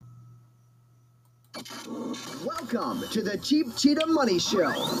Welcome to the Cheap Cheetah Money Show,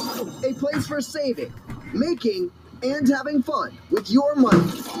 a place for saving, making, and having fun with your money.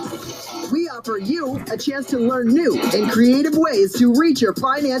 We offer you a chance to learn new and creative ways to reach your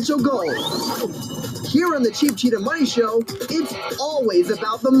financial goals. Here on the Cheap Cheetah Money Show, it's always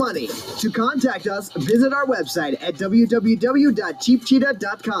about the money. To contact us, visit our website at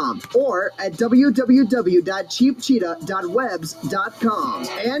www.cheapcheetah.com or at www.cheapcheetah.webs.com.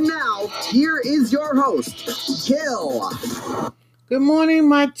 And now, here is your host, Gil. Good morning,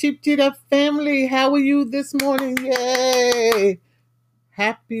 my Cheap Cheetah family. How are you this morning? Yay!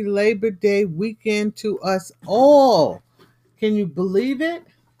 Happy Labor Day weekend to us all. Can you believe it?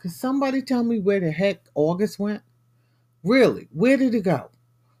 Could somebody tell me where the heck August went? Really? Where did it go?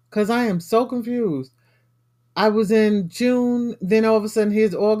 Because I am so confused. I was in June, then all of a sudden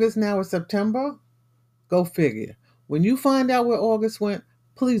here's August, now it's September. Go figure. When you find out where August went,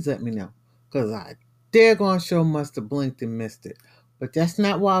 please let me know. Because I daggone sure must have blinked and missed it. But that's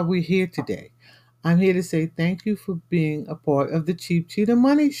not why we're here today. I'm here to say thank you for being a part of the Cheap Cheetah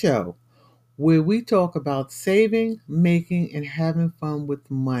Money Show, where we talk about saving, making, and having fun with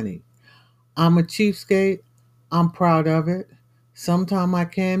money. I'm a cheapskate. I'm proud of it. Sometimes I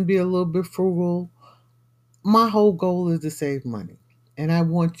can be a little bit frugal. My whole goal is to save money. And I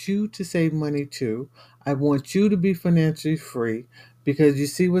want you to save money too. I want you to be financially free because you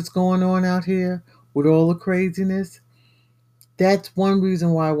see what's going on out here with all the craziness. That's one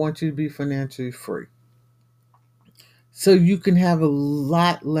reason why I want you to be financially free. So you can have a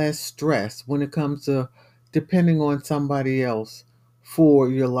lot less stress when it comes to depending on somebody else for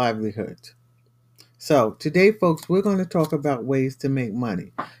your livelihood. So today, folks, we're going to talk about ways to make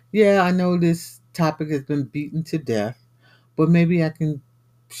money. Yeah, I know this topic has been beaten to death, but maybe I can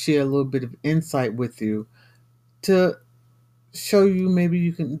share a little bit of insight with you to show you maybe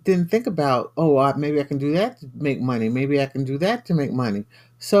you can then think about, maybe I can do that to make money. Maybe I can do that to make money.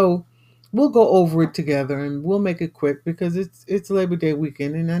 So we'll go over it together and we'll make it quick because it's Labor Day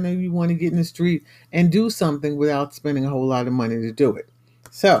weekend and I know you want to get in the street and do something without spending a whole lot of money to do it.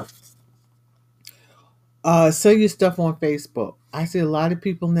 So sell your stuff on Facebook. I see a lot of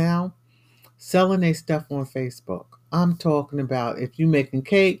people now selling their stuff on Facebook. I'm talking about if you're making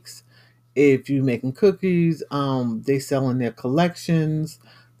cakes, if you're making cookies, they selling their collections,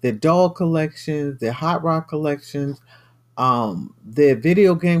 their doll collections, their hot rock collections, their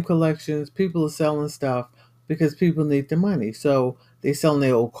video game collections. People are selling stuff because people need the money. So they selling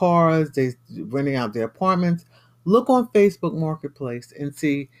their old cars, they renting out their apartments. Look on Facebook Marketplace and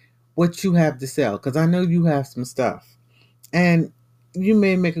see what you have to sell because I know you have some stuff. And you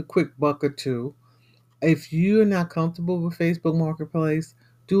may make a quick buck or two. If you're not comfortable with Facebook Marketplace,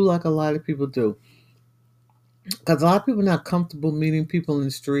 do like a lot of people do. Because a lot of people are not comfortable meeting people in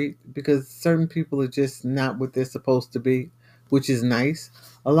the street because certain people are just not what they're supposed to be, which is nice.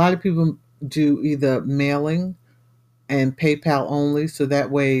 A lot of people do either mailing and PayPal only, so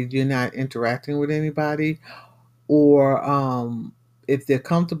that way you're not interacting with anybody, or if they're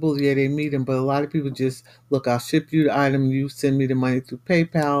comfortable, yeah, they meet them. But a lot of people just look, I'll ship you the item, you send me the money through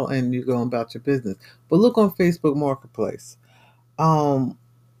PayPal, and you go about your business. But look on Facebook Marketplace. Um,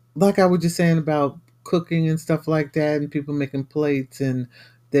 like I was just saying about cooking and stuff like that, and people making plates and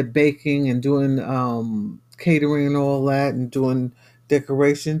they're baking and doing catering and all that, and doing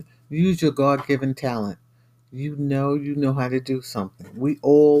decoration. Use your God-given talent. You know how to do something. We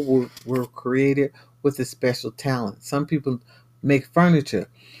all were created with a special talent. Some people make furniture.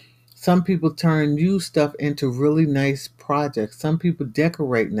 Some people turn new stuff into really nice projects. Some people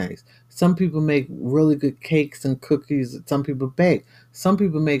decorate nice. Some people make really good cakes and cookies. Some people bake. Some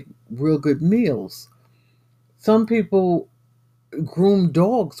people make real good meals. Some people groom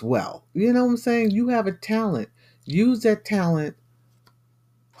dogs well. You know what I'm saying? You have a talent. Use that talent,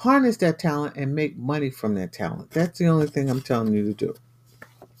 harness that talent, and make money from that talent. That's the only thing I'm telling you to do.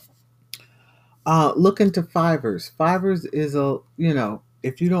 Look into Fivers. Fivers is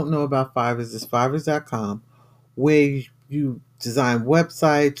if you don't know about Fivers, it's Fivers.com, where you design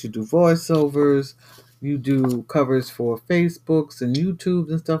websites, you do voiceovers, you do covers for Facebooks and YouTubes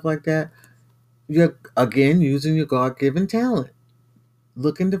and stuff like that. You're again using your God-given talent.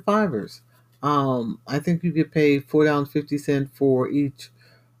 Look into Fivers. I think you get paid $4.50 for each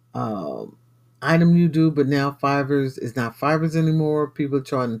um, item you do, but now Fivers is not Fivers anymore. People are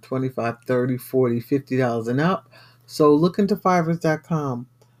charging $25, $30, $40, $50 and up. So look into Fivers.com.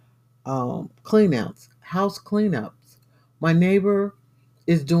 Cleanouts, house cleanups. My neighbor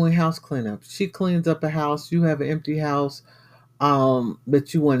is doing house cleanups. She cleans up a house. You have an empty house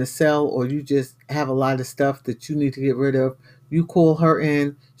that you want to sell, or you just have a lot of stuff that you need to get rid of. You call her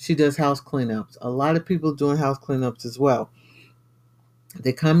in, she does house cleanups. A lot of people doing house cleanups as well.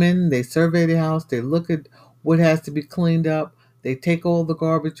 They come in, they survey the house, they look at what has to be cleaned up, they take all the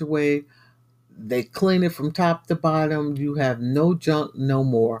garbage away, they clean it from top to bottom. You have no junk no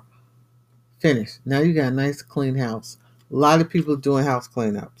more. Finished. Now you got a nice clean house. A lot of people doing house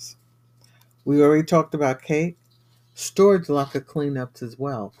cleanups. We already talked about cake. Storage locker cleanups as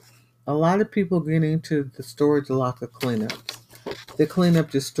well. A lot of people get into the storage locker cleanups. They clean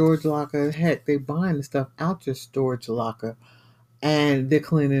up your storage locker. Heck, they buying the stuff out your storage locker and they're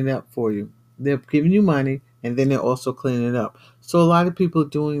cleaning it up for you. They're giving you money and then they're also cleaning it up. So a lot of people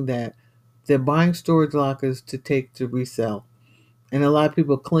doing that. They're buying storage lockers to take to resell. And a lot of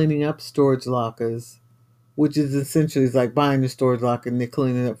people cleaning up storage lockers, which is essentially like buying the storage locker and they're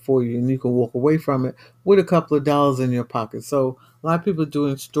cleaning it up for you and you can walk away from it with a couple of dollars in your pocket. So a lot of people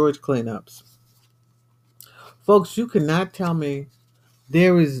doing storage cleanups. Folks, you cannot tell me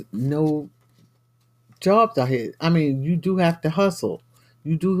there is no jobs out here. I mean, you do have to hustle.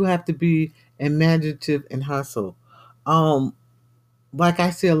 You do have to be imaginative and hustle. Um, like I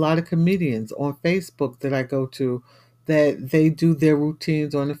see a lot of comedians on Facebook that I go to that they do their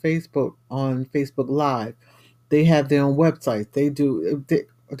routines on Facebook Live. They have their own website.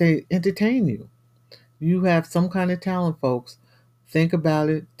 They entertain you. You have some kind of talent, folks. Think about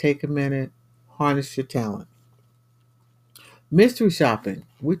it, take a minute, harness your talent. Mystery shopping.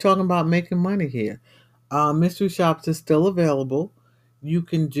 We're talking about making money here. Mystery shops are still available. You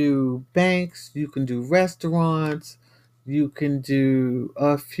can do banks, you can do restaurants, you can do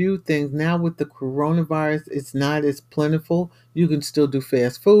a few things. Now with the coronavirus, it's not as plentiful. You can still do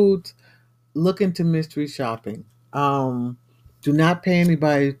fast foods. Look into mystery shopping. Um, do not pay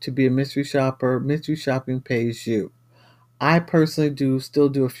anybody to be a mystery shopper. Mystery shopping pays you. I personally do still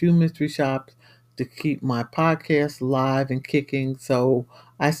do a few mystery shops to keep my podcast live and kicking. So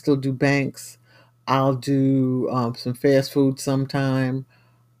I still do banks. I'll do some fast food sometime.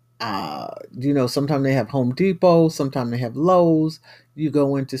 Sometimes they have Home Depot, sometimes they have Lowe's. You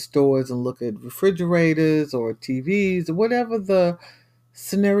go into stores and look at refrigerators or TVs or whatever the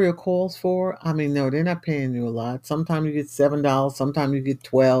scenario calls for. I mean, no, they're not paying you a lot. Sometimes you get $7, sometimes you get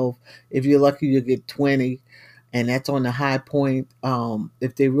 12. If you're lucky, you get 20, and that's on the high point.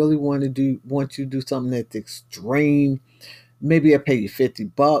 If they really want you to do something that's extreme, maybe I pay you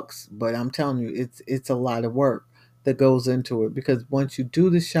 $50. But I'm telling you, it's a lot of work that goes into it because once you do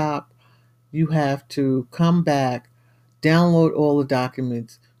the shop, you have to come back, download all the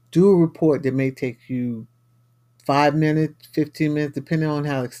documents, do a report that may take you 5 minutes, 15 minutes, depending on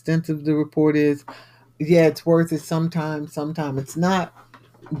how extensive the report is. Yeah, it's worth it sometimes it's not,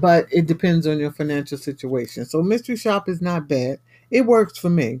 but it depends on your financial situation. So mystery shop is not bad. It works for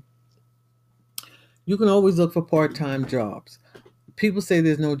me. You can always look for part-time jobs. People say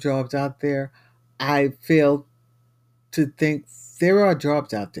there's no jobs out there. I fail to think there are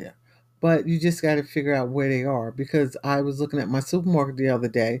jobs out there, but you just got to figure out where they are because I was looking at my supermarket the other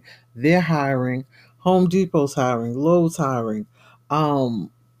day. They're hiring. Home Depot's hiring. Lowe's hiring.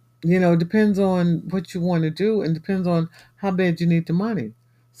 Um, depends on what you want to do and depends on how bad you need the money.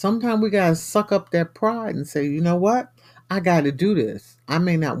 Sometimes we got to suck up that pride and say, you know what? I got to do this. I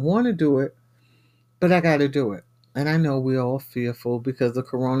may not want to do it, but I got to do it. And I know we're all fearful because of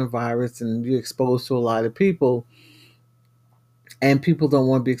coronavirus and you're exposed to a lot of people and people don't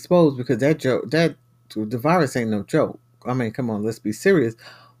want to be exposed because that the virus ain't no joke. I mean, come on, let's be serious.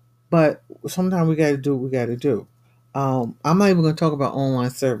 But sometimes we got to do what we got to do. I'm not even going to talk about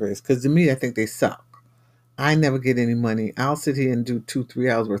online surveys because to me, I think they suck. I never get any money. I'll sit here and do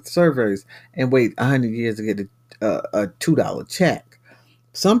 2-3 hours worth of surveys and wait 100 years to get a $2 check.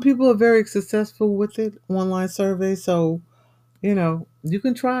 Some people are very successful with it, online surveys. So, you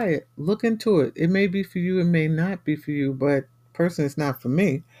can try it. Look into it. It may be for you. It may not be for you. But personally, it's not for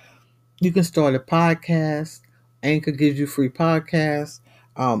me. You can start a podcast. Anchor gives you free podcasts.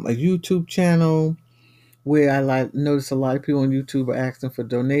 A YouTube channel where notice a lot of people on YouTube are asking for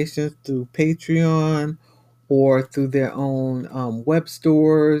donations through Patreon or through their own web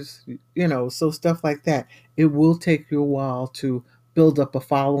stores, so stuff like that. It will take you a while to build up a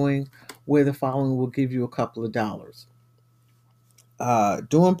following where the following will give you a couple of dollars.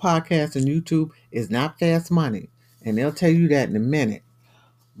 Doing podcasts on YouTube is not fast money, and they'll tell you that in a minute.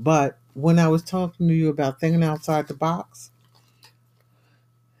 But when I was talking to you about thinking outside the box,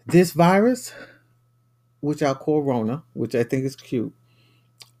 this virus, which I call Rona, which I think is cute,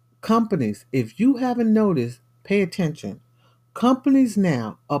 companies, if you haven't noticed, pay attention. Companies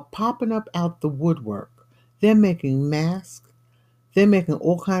now are popping up out the woodwork. They're making masks. They're making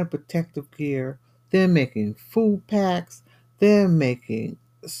all kind of protective gear. They're making food packs. They're making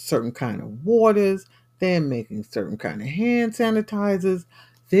certain kind of waters. They're making certain kind of hand sanitizers.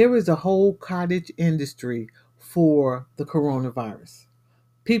 There is a whole cottage industry for the coronavirus.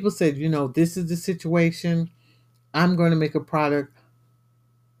 People said, this is the situation. I'm going to make a product.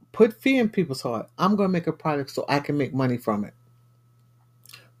 Put fear in people's heart. I'm going to make a product so I can make money from it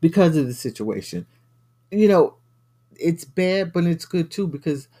because of the situation. You know, it's bad, but it's good too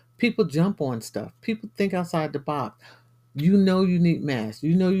because people jump on stuff. People think outside the box. You need masks.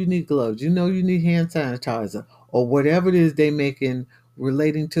 You need gloves. You need hand sanitizer or whatever it is they making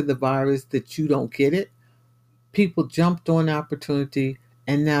relating to the virus that you don't get it. People jumped on the opportunity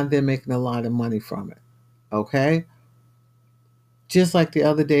and now they're making a lot of money from it. Okay? Just like the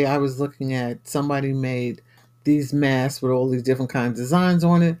other day I was looking at somebody made these masks with all these different kinds of designs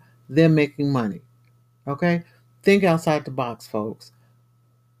on it. They're making money. Okay? Think outside the box, folks.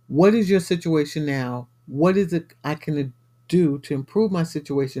 What is your situation now? What is it I can do to improve my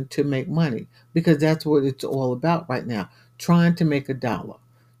situation to make money? Because that's what it's all about right now. Trying to make $1.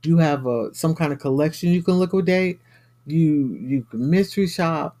 You have some kind of collection you can liquidate. You can mystery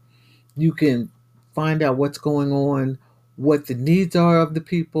shop. You can find out what's going on, what the needs are of the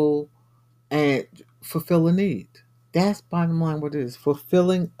people, and fulfill a need. That's bottom line what it is.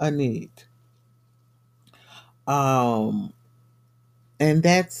 Fulfilling a need. Um, and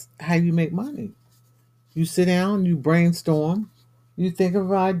that's how you make money. You sit down, you brainstorm, you think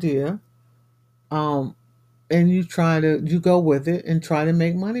of an idea, um, and you go with it and try to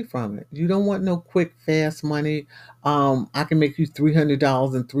make money from it. You don't want no quick, fast money. I can make you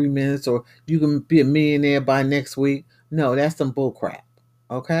 $300 in 3 minutes, or you can be a millionaire by next week. No, that's some bull crap.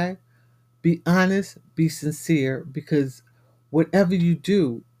 Okay? Be honest, be sincere, because whatever you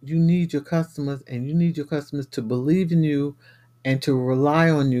do, you need your customers, and you need your customers to believe in you and to rely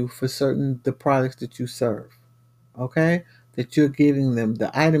on you for the products that you serve. Okay? That you're giving them, the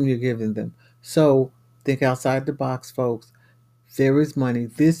item you're giving them. So think outside the box, folks. There is money.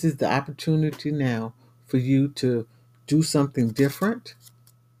 This is the opportunity now for you to do something different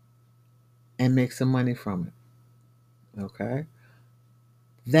and make some money from it. Okay?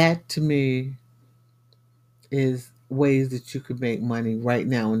 That to me is ways that you could make money right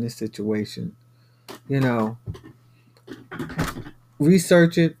now in this situation. You know,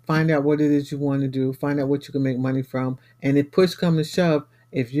 research it, find out what it is you want to do, find out what you can make money from, and if push comes to shove,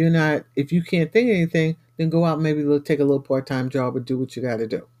 if you can't think of anything, then go out and maybe take a little part-time job or do what you got to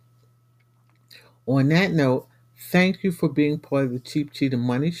do. On that note, thank you for being part of the Cheap Cheetah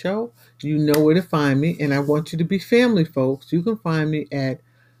Money Show. You know where to find me, and I want you to be family, folks. You can find me at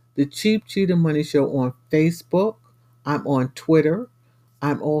the Cheap Cheetah Money Show on Facebook. I'm on Twitter.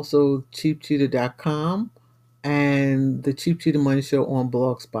 I'm also cheapcheetah.com and the Cheap Cheetah Money Show on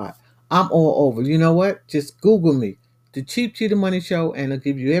Blogspot. I'm all over. You know what? Just Google me, the Cheap Cheetah Money Show, and it'll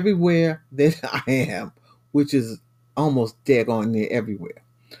give you everywhere that I am, which is almost daggone near everywhere.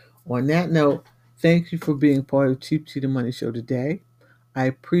 On that note, thank you for being part of Cheap Cheetah Money Show today. I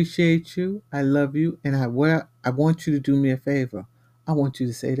appreciate you. I love you. And I want you to do me a favor. I want you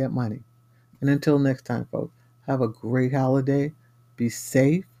to save that money. And until next time, folks, have a great holiday. Be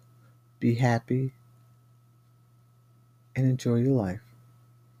safe, be happy, and enjoy your life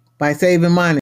by saving money.